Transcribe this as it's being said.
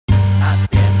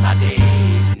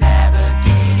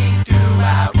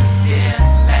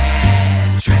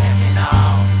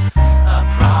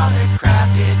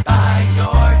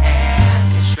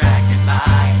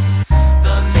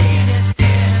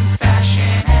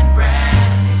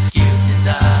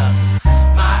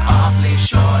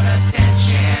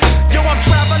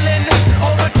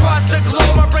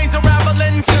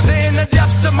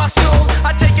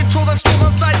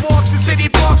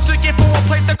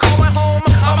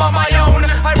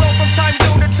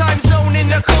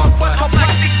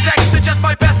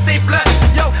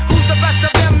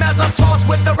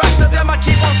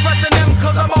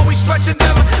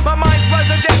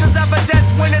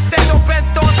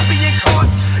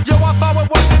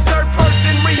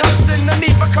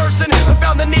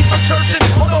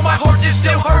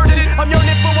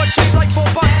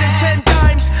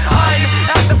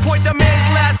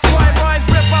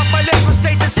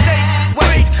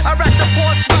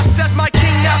my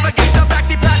king navigates the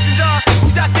backseat passenger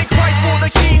who's asking Christ for the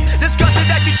keys. Disgusted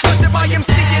that you trusted my MC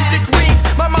in degrees.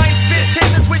 My mind spits,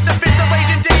 hits and switch to fits. A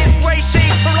raging day is gray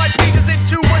shades, turn light pages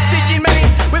into a sticky maze.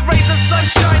 With rays of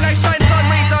sunshine, I shine sun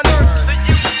rays on earth. The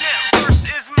universe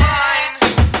is mine.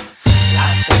 I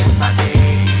spend my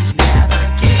days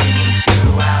navigating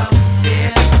throughout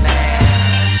this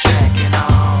land, trekking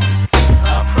on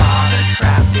a product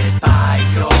crafted by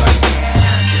your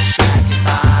hand, distracted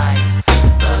by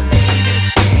the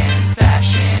latest in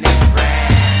fashion and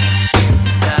brand.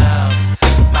 Excuses of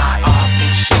my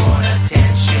awfully short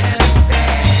attention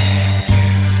span.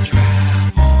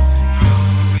 Travel,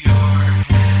 throw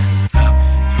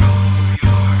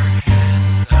your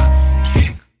hands up,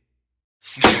 kick,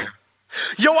 snare.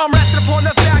 Yo, I'm resting upon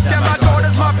the fact that my guard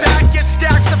is my back. Get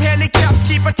stacks of handicaps,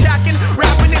 keep attacking.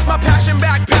 Rapping is my passion,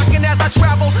 backpacking as I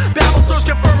travel. Babble source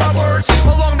confirm my words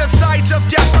along the sides of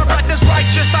death. My breath is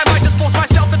righteous, I might just force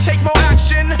myself to take more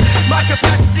action. My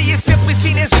capacity is simply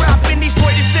seen as rapping.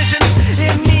 Destroy decisions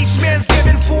in each man's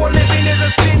given. For living is a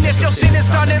sin if your sin is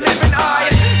found in living. I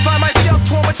find myself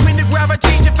torn between the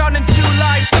gravitation found in two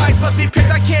life sides. Must be picked,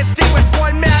 I can't stick with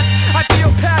one mask. I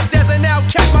feel past as an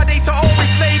outcast, my days are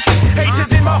always late. Hate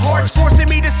is in my heart, forcing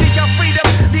me to seek out freedom.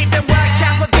 Leave them whack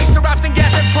cats with gangster raps and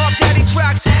gas and pump daddy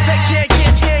tracks. They can't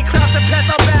give hand claps and pats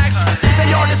on back.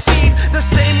 They are deceived the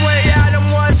same way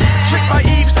Adam was. Tricked by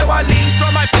Eve, so I leave.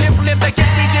 Draw my pimp lip that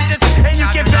gets me digits. And you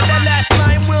can bet that last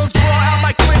line will draw out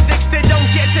my critics. They don't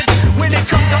get it when it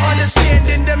comes to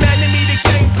understanding, demanding me to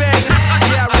gangbang.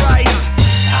 Yeah, right.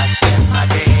 I spend my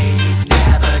days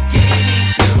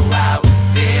navigating throughout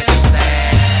this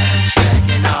land,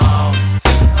 trekking on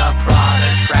a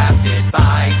product crafted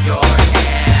by your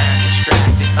hand,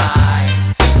 distracted by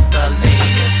the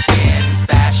latest in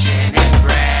fashion and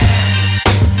brand.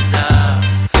 Excuses of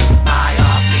my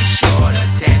awfully short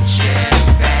attention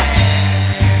span.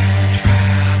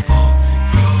 Travel,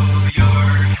 throw your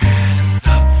hands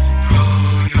up,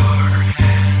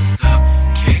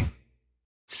 kick,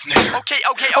 snare.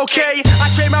 Okay, I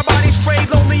trade my body straight,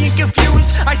 lonely and confused.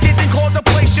 I sit and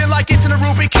contemplation like it's in a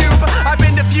Rubik's Cube. I've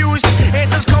been diffused,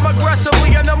 answers come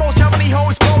aggressively. I'm the most heavily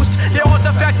hosed post. They're all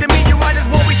affecting me, you might as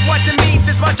well be sweating me.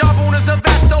 Since my job owner's a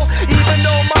vessel, even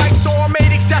though mics are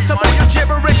made accessible. Your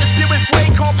gibberish is spewed with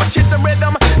great competition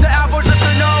rhythm. The average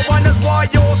listener